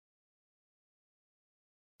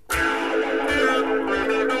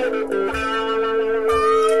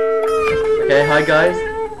Okay, hi guys.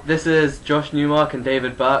 This is Josh Newmark and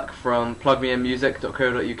David Burke from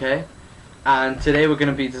plugmeinmusic.co.uk, and today we're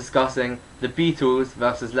going to be discussing the Beatles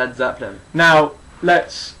versus Led Zeppelin. Now,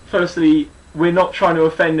 we're not trying to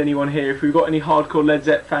offend anyone here. If we've got any hardcore Led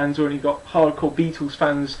Zepp fans or any got hardcore Beatles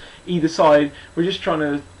fans either side, we're just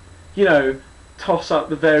trying to, toss up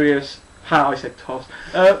the various,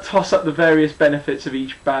 toss up the various benefits of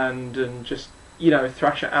each band and just,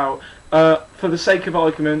 thrash it out. For the sake of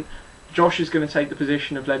argument, Josh is going to take the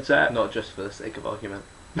position of Led Zepp. Not just for the sake of argument.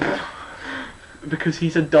 Because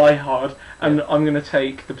he's a diehard, and yeah. I'm going to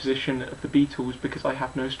take the position of the Beatles because I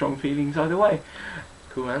have no strong feelings either way.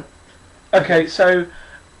 Cool, man. Okay, so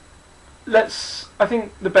I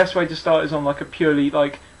think the best way to start is on a purely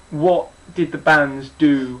what did the bands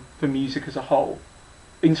do for music as a whole,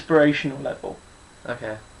 inspirational level.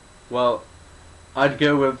 Okay, well, I'd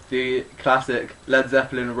go with the classic. Led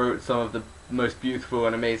Zeppelin wrote some of the most beautiful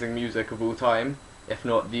and amazing music of all time, if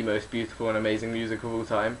not the most beautiful and amazing music of all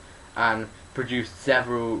time, and produced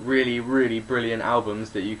several really, really brilliant albums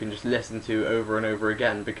that you can just listen to over and over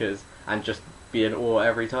again and just be in awe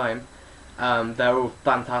every time. They're all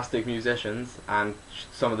fantastic musicians and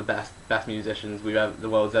some of the best musicians the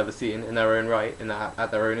world's ever seen in their own right,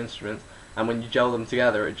 at their own instruments. And when you gel them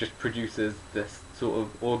together, it just produces this sort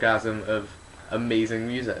of orgasm of amazing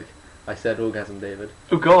music. I said orgasm, David.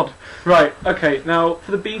 Oh God! Right. Okay. Now for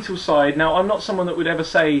the Beatles side. Now I'm not someone that would ever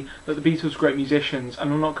say that the Beatles were great musicians,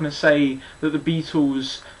 and I'm not going to say that the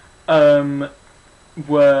Beatles were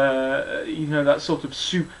that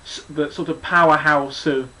sort of powerhouse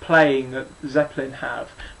of playing that Zeppelin have,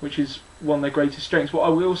 which is one of their greatest strengths. What I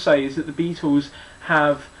will say is that the Beatles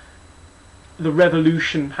have the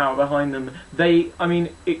revolution power behind them.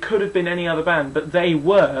 It could have been any other band, but they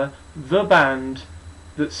were the band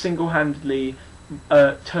that single-handedly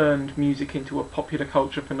turned music into a popular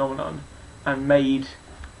culture phenomenon and made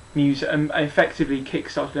music and effectively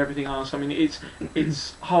kick-started everything else.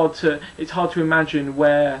 It's hard to imagine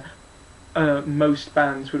where most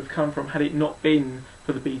bands would have come from had it not been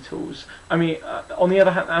for the Beatles. On the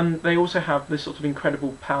other hand, and they also have this sort of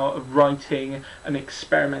incredible power of writing and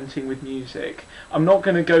experimenting with music. I'm not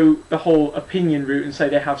going to go the whole opinion route and say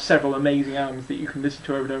they have several amazing albums that you can listen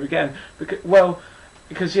to over and over again,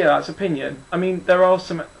 because that's opinion. There are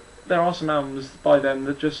some albums by them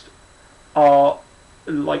that just are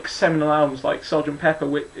seminal albums, like Sgt.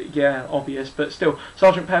 Pepper. Obvious, but still,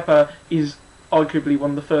 Sgt. Pepper is arguably one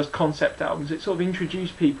of the first concept albums. It sort of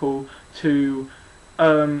introduced people to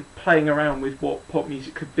playing around with what pop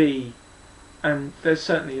music could be, and there's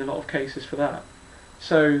certainly a lot of cases for that.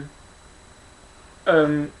 So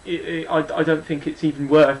I don't think it's even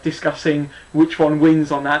worth discussing which one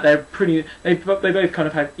wins on that. They both kind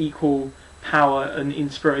of have equal power and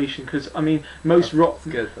inspiration, because most rock. That's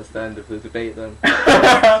good. That's the end of the debate then.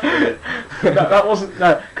 that wasn't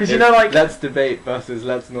because let's debate versus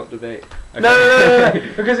let's not debate. Okay. No,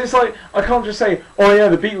 because it's I can't just say, oh yeah,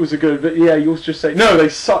 the Beatles are good, but yeah, you'll just say no, they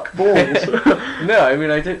suck balls. No, I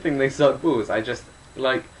don't think they suck balls. I just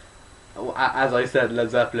as I said,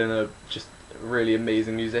 Led Zeppelin are just really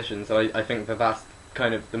amazing musicians. So I think that's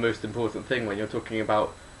kind of the most important thing when you're talking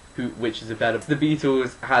about which is a better. The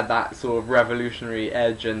Beatles had that sort of revolutionary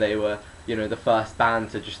edge, and they were, the first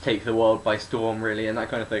band to just take the world by storm, really, and that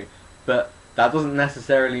kind of thing. But that doesn't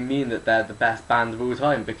necessarily mean that they're the best band of all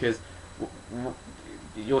time, because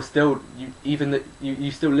you still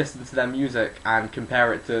listen to their music and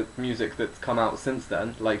compare it to music that's come out since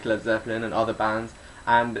then, like Led Zeppelin and other bands,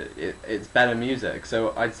 and it's better music.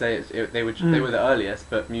 So I'd say they were the earliest,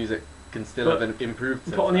 but music can still have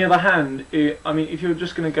improved. But on the other hand, if you're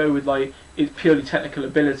just going to go with it's purely technical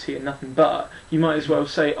ability and nothing but, you might as well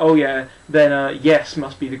say, oh yeah, then Yes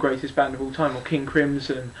must be the greatest band of all time, or King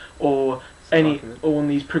Crimson, or one of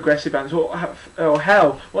these progressive bands, or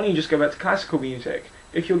hell, why don't you just go back to classical music?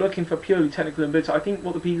 If you're looking for purely technical ability, I think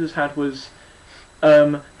what the Beatles had was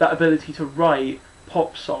that ability to write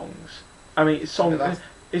pop songs. It's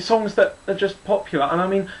songs that are just popular,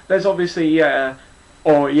 and there's obviously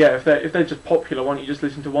if they're just popular, why don't you just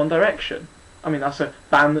listen to One Direction? That's a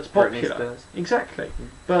band that's popular. Exactly.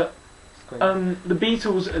 But the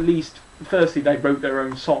Beatles, at least, firstly, they wrote their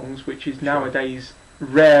own songs, which is nowadays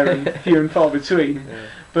rare and few and far between. Yeah.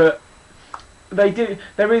 But they did.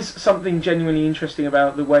 There is something genuinely interesting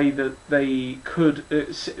about the way that they could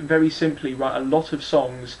very simply write a lot of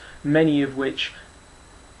songs, many of which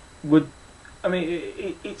would.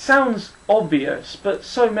 It sounds obvious, but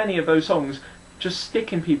so many of those songs just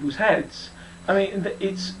stick in people's heads.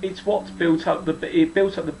 It's what built up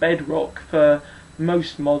the bedrock for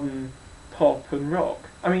most modern pop and rock.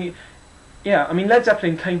 yeah, I mean Led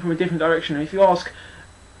Zeppelin came from a different direction. And if you ask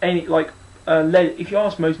any if you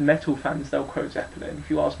ask most metal fans, they'll quote Zeppelin. If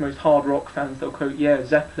you ask most hard rock fans, they'll quote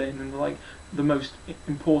Zeppelin and like the most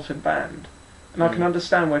important band. And I can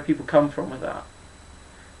understand where people come from with that.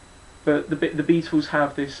 But the Beatles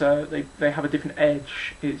have this. They have a different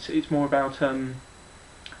edge. It's more about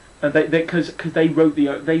because they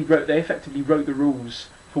effectively wrote the rules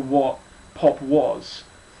for what pop was.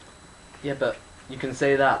 Yeah, but you can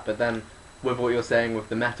say that, but then with what you're saying with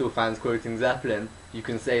the metal fans quoting Zeppelin, you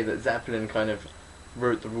can say that Zeppelin kind of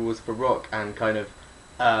wrote the rules for rock and kind of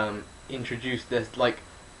introduced this. Like,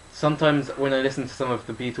 sometimes when I listen to some of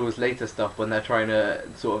the Beatles' later stuff, when they're trying to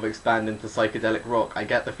sort of expand into psychedelic rock, I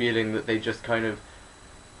get the feeling that they just kind of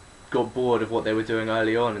got bored of what they were doing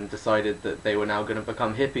early on and decided that they were now going to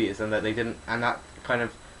become hippies, and that they didn't, and that kind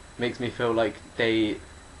of makes me feel like they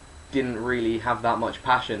didn't really have that much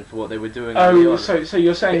passion for what they were doing early on. So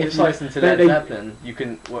you're saying if it's you like listen to Led Zeppelin, you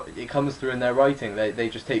can, it comes through in their writing. They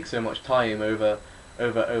just take so much time over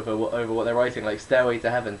what they're writing. Like Stairway to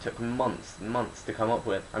Heaven took months to come up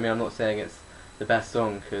with. I mean, I'm not saying it's the best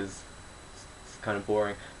song because it's kind of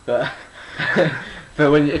boring, but but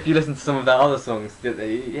if you listen to some of their other songs,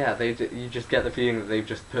 you just get the feeling that they've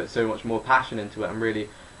just put so much more passion into it and really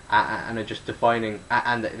and are just defining,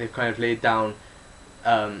 and they've kind of laid down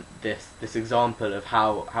this example of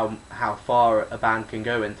how far a band can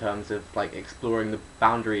go in terms of like exploring the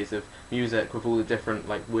boundaries of music with all the different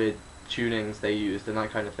like weird tunings they used and that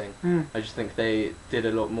kind of thing. I just think they did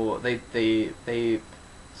a lot more. They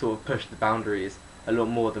sort of pushed the boundaries a lot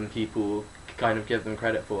more than people kind of give them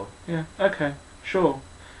credit for. Yeah. Okay. Sure.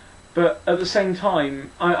 But at the same time,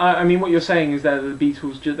 I mean, what you're saying is that the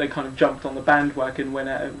Beatles they kind of jumped on the bandwagon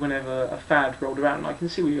whenever a fad rolled around. And I can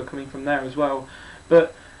see where you're coming from there as well.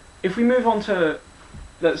 But if we move on to,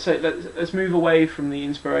 let's move away from the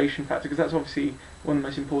inspiration factor, because that's obviously one of the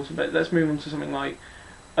most important. But let's move on to something like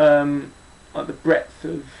the breadth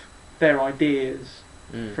of their ideas.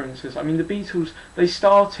 For instance, I mean, the Beatles, they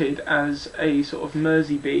started as a sort of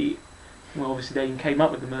Mersey beat. Well, obviously they came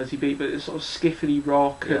up with the Mersey beat, but it's sort of skiffly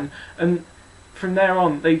rock, and from there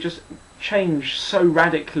on they just changed so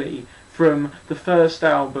radically from the first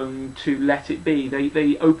album to Let It Be.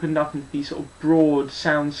 They opened up into these sort of broad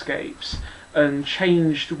soundscapes and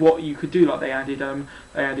changed what you could do. Like they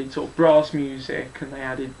added sort of brass music, and they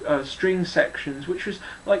added string sections, which was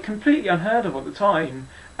like completely unheard of at the time.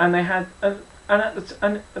 And they had and at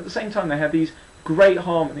the same time they had these great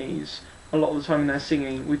harmonies a lot of the time when they're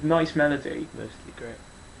singing with nice melody. Mostly great.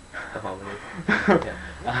 The harmony.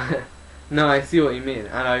 Yeah. No, I see what you mean,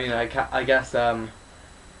 and I mean, I guess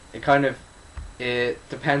it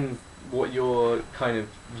depends what your kind of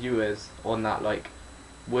view is on that. Like,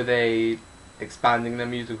 were they expanding their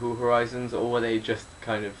musical horizons, or were they just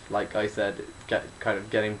kind of, like I said,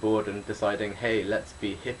 getting bored and deciding, hey, let's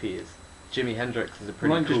be hippies? Jimi Hendrix is a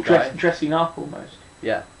pretty cool guy. Dressing up almost.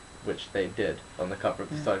 Yeah, which they did on the cover of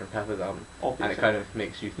the Sgt. Pepper's album. Obviously. And it kind of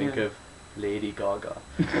makes you think of Lady Gaga.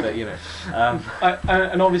 But, you know.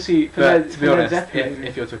 And obviously, to be honest, Led Zeppelin,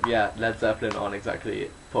 if you're talking, Led Zeppelin aren't exactly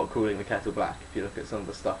pot cooling the kettle black, if you look at some of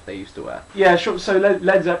the stuff they used to wear. Yeah, sure. So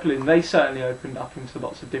Led Zeppelin, they certainly opened up into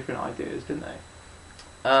lots of different ideas, didn't they?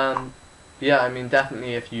 Yeah, I mean,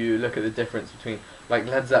 definitely if you look at the difference between, like,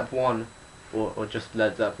 Led Zepp 1, or just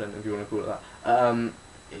Led Zeppelin, if you want to call it that,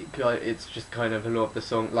 it's just kind of a lot of the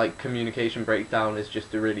song, like Communication Breakdown is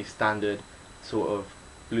just a really standard sort of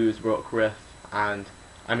blues rock riff, and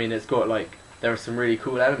I mean it's got like, there are some really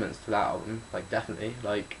cool elements to that album, like definitely,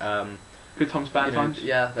 like Good Times, Bad Times,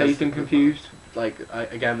 yeah, Dazed and Confused, like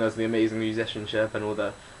again there's the amazing musicianship and all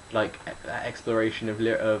the like exploration of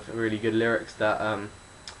really good lyrics that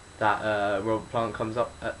Robert Plant comes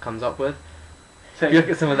up with. If you look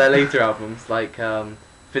at some of their later albums, like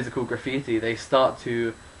Physical Graffiti, they start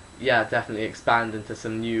to, definitely expand into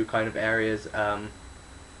some new kind of areas, and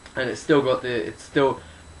it's still got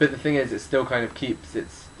but the thing is, it still kind of keeps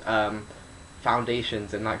its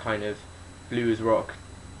foundations in that kind of blues rock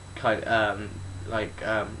kind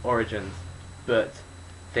origins, but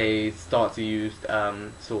they start to use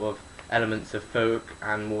sort of elements of folk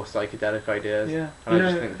and more psychedelic ideas. Yeah. And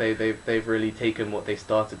I just think they've really taken what they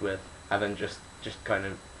started with and then just kind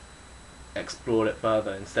of explored it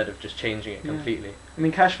further instead of just changing it completely. I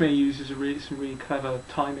mean, Kashmir uses some really clever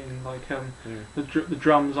timing, like the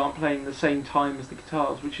drums aren't playing the same time as the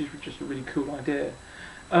guitars, which is just a really cool idea.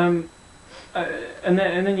 And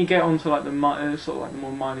then you get onto like the sort of like the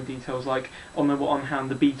more minor details. Like on the one hand,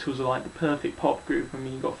 the Beatles are like the perfect pop group. I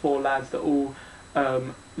mean, you've got four lads that all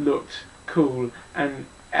looked cool, and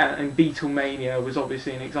Beatlemania was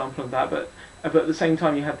obviously an example of that. But at the same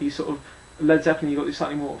time, you had these sort of Led Zeppelin, you got these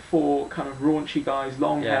slightly more four kind of raunchy guys,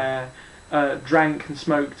 long Yeah. hair, drank and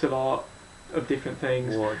smoked a lot of different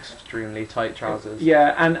things. Wore extremely tight trousers.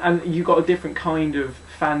 Yeah, and you got a different kind of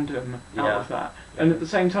fandom out Yeah. of that. And at the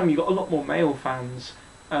same time, you got a lot more male fans,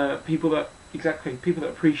 people that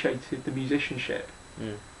appreciated the musicianship.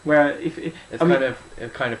 Mm. Where It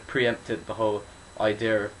kind of preempted the whole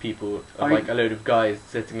idea of people of like a load of guys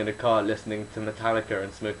sitting in a car listening to Metallica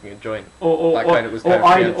and smoking a joint. Or idolizing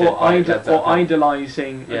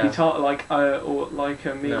a Yeah. guitar, like or like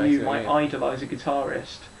me No, I and see you what you might mean. idolize a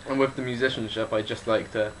guitarist. And with the musicianship, I'd just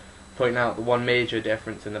like to point out the one major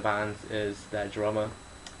difference in the bands is their drummer,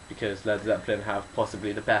 because Led Zeppelin have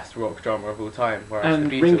possibly the best rock drummer of all time, whereas And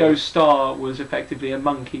the Beatles, Ringo Starr was effectively a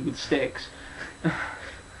monkey with sticks.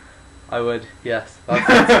 I would, yes, that's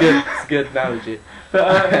good. It's a good analogy.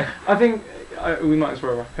 But I think we might as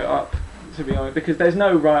well wrap it up, to be honest, because there's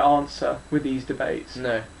no right answer with these debates.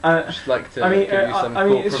 No, Uh, just like to I mean, give you some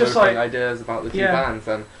it's just thought-provoking like- ideas about the two Yeah. bands,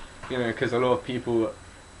 and because a lot of people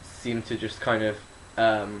seem to just kind of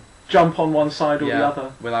Jump on one side or the yeah,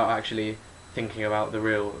 other. without actually thinking about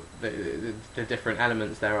the different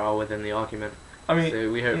elements there are within the argument. I mean, So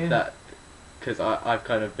we hope yeah. that, because I've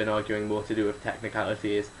kind of been arguing more to do with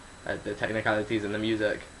technicalities, the technicalities in the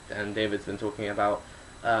music, and David's been talking about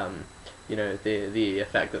the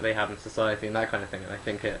effect that they have in society and that kind of thing. And I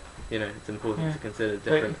think it's important Yeah. to consider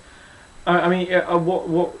different. I mean,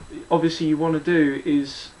 what obviously you want to do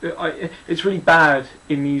is, it's really bad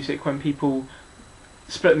in music when people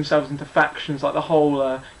split themselves into factions, like the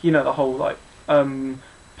whole like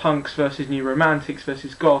punks versus new romantics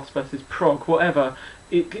versus goths versus prog, whatever.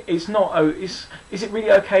 It's not. Is it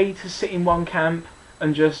really okay to sit in one camp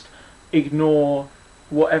and just ignore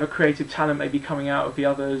whatever creative talent may be coming out of the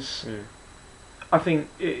others? Mm. I think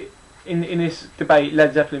in this debate,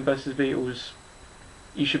 Led Zeppelin versus Beatles,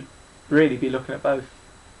 you should really be looking at both.